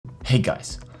Hey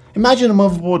guys, imagine a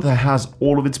motherboard that has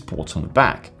all of its ports on the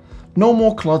back. No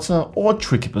more clutter or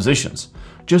tricky positions,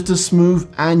 just a smooth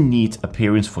and neat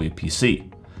appearance for your PC.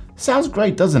 Sounds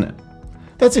great, doesn't it?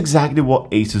 That's exactly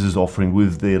what ASUS is offering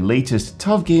with their latest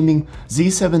TUF Gaming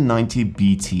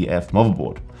Z790-BTF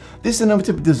motherboard. This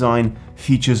innovative design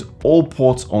features all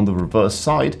ports on the reverse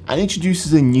side and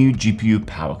introduces a new GPU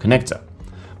power connector.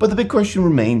 But the big question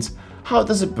remains, how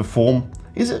does it perform?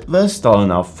 Is it versatile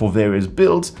enough for various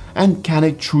builds, and can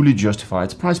it truly justify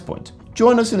its price point?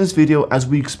 Join us in this video as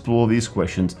we explore these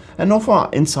questions and offer our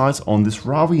insights on this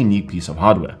rather unique piece of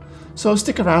hardware. So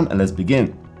stick around and let's begin.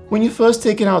 When you first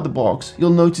take it out of the box, you'll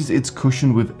notice it's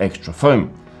cushioned with extra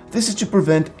foam. This is to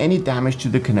prevent any damage to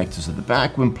the connectors at the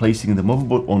back when placing the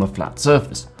motherboard on a flat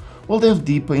surface. We'll delve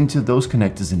deeper into those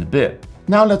connectors in a bit.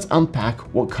 Now let's unpack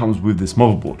what comes with this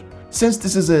motherboard. Since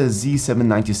this is a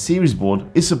Z790 series board,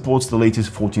 it supports the latest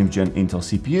 14th gen Intel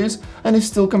CPUs and is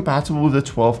still compatible with the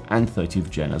 12th and 13th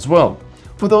gen as well.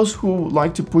 For those who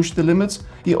like to push the limits,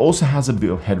 it also has a bit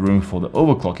of headroom for the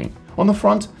overclocking. On the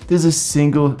front, there's a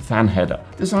single fan header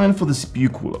designed for the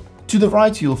CPU cooler. To the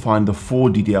right, you'll find the 4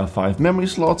 DDR5 memory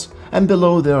slots, and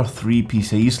below there are 3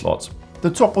 PCIe slots.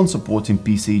 The top one supporting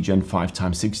PCIe Gen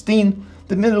 5x16,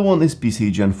 the middle one is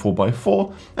PCIe Gen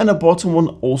 4x4, and the bottom one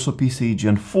also PCIe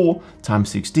Gen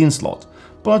 4x16 slot,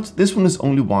 but this one is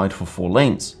only wide for 4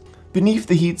 lanes. Beneath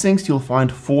the heatsinks, you'll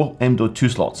find 4 M.2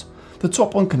 slots. The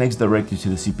top one connects directly to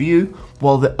the CPU,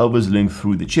 while the others link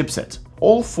through the chipset.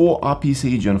 All 4 are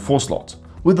PCIe Gen 4 slots,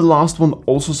 with the last one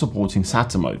also supporting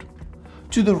SATA mode.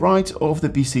 To the right of the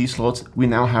PCIe slot, we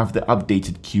now have the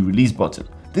updated key release button.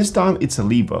 This time it's a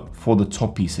lever for the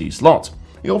top PCIe slot.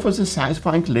 It offers a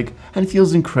satisfying click and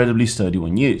feels incredibly sturdy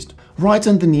when used. Right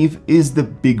underneath is the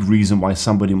big reason why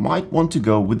somebody might want to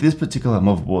go with this particular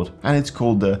motherboard, and it's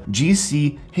called the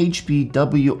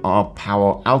GC-HPWR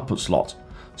power output slot.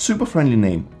 Super friendly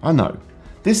name, I know.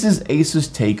 This is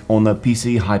ASUS' take on a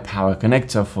PCIe high power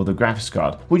connector for the graphics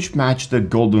card, which match the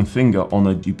golden finger on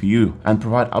a GPU and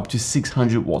provide up to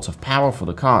 600 watts of power for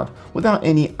the card without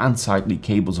any unsightly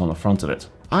cables on the front of it.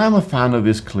 I am a fan of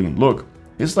this clean look.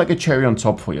 It's like a cherry on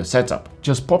top for your setup.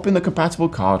 Just pop in the compatible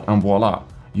card and voila,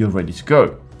 you're ready to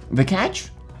go. The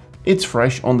catch? It's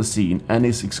fresh on the scene and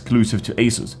is exclusive to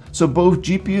ASUS, so both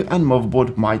GPU and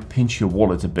motherboard might pinch your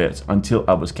wallet a bit until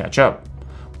others catch up.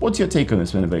 What's your take on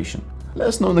this innovation? Let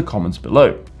us know in the comments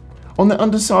below. On the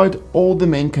underside, all the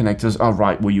main connectors are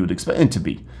right where you would expect them to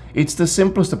be. It's the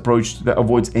simplest approach that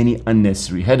avoids any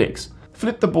unnecessary headaches.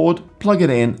 Flip the board, plug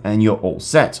it in, and you're all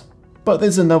set. But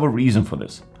there's another reason for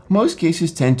this. Most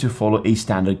cases tend to follow a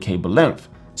standard cable length,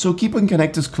 so keeping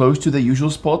connectors close to their usual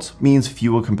spots means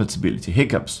fewer compatibility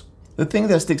hiccups. The thing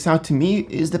that sticks out to me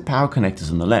is the power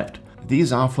connectors on the left.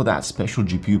 These are for that special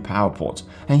GPU power port,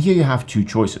 and here you have 2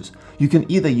 choices. You can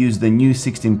either use the new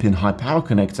 16-pin high power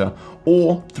connector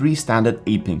or 3 standard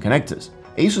 8-pin connectors.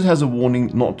 ASUS has a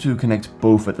warning not to connect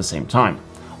both at the same time.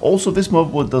 Also, this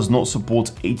motherboard does not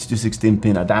support 8 to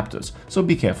 16-pin adapters, so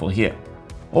be careful here.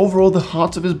 Overall, the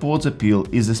heart of this board's appeal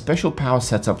is the special power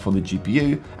setup for the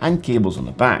GPU and cables on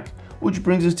the back, which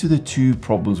brings us to the 2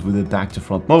 problems with the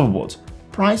back-to-front motherboards: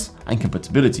 price and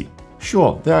compatibility.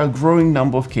 Sure, there are a growing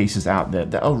number of cases out there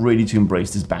that are ready to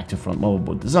embrace this back-to-front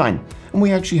motherboard design, and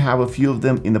we actually have a few of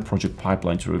them in the project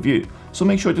pipeline to review, so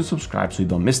make sure to subscribe so you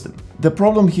don't miss them. The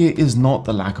problem here is not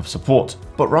the lack of support,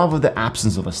 but rather the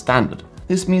absence of a standard.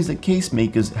 This means that case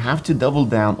makers have to double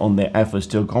down on their efforts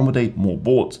to accommodate more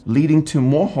boards, leading to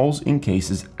more holes in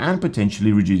cases and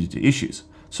potentially rigidity issues.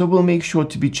 So we'll make sure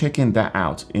to be checking that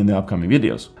out in the upcoming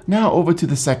videos. Now over to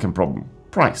the second problem,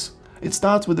 price. It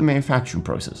starts with the manufacturing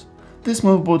process. This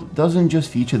motherboard doesn't just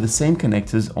feature the same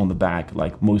connectors on the back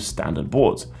like most standard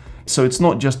boards, so it's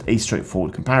not just a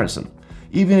straightforward comparison.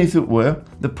 Even if it were,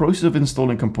 the process of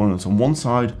installing components on one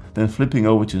side, then flipping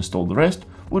over to install the rest,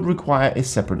 would require a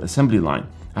separate assembly line,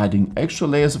 adding extra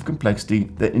layers of complexity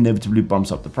that inevitably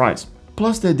bumps up the price.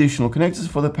 Plus, the additional connectors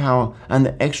for the power and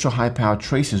the extra high power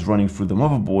traces running through the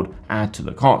motherboard add to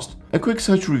the cost. A quick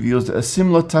search reveals that a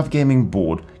similar TUF Gaming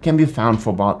board can be found for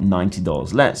about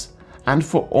 $90 less. And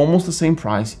for almost the same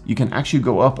price, you can actually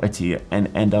go up a tier and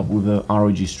end up with a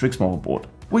ROG Strix motherboard.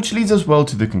 Which leads us well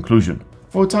to the conclusion.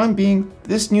 For the time being,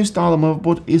 this new style of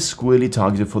motherboard is squarely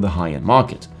targeted for the high-end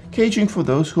market, catering for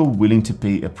those who are willing to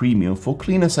pay a premium for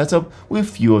cleaner setup with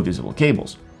fewer visible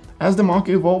cables. As the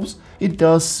market evolves, it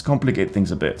does complicate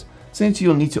things a bit, since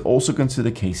you'll need to also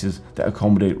consider cases that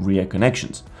accommodate rear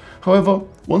connections. However,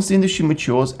 once the industry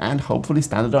matures and hopefully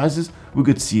standardizes, we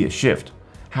could see a shift.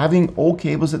 Having all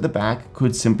cables at the back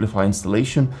could simplify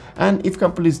installation, and if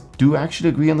companies do actually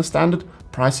agree on the standard,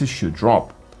 prices should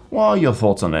drop. What are your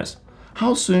thoughts on this?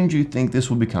 How soon do you think this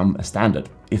will become a standard,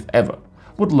 if ever?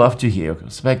 Would love to hear your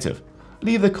perspective.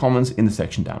 Leave the comments in the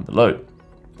section down below.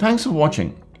 Thanks for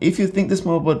watching. If you think this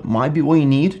motherboard might be what you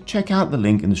need, check out the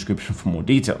link in the description for more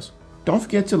details. Don't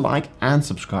forget to like and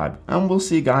subscribe, and we'll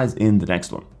see you guys in the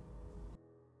next one.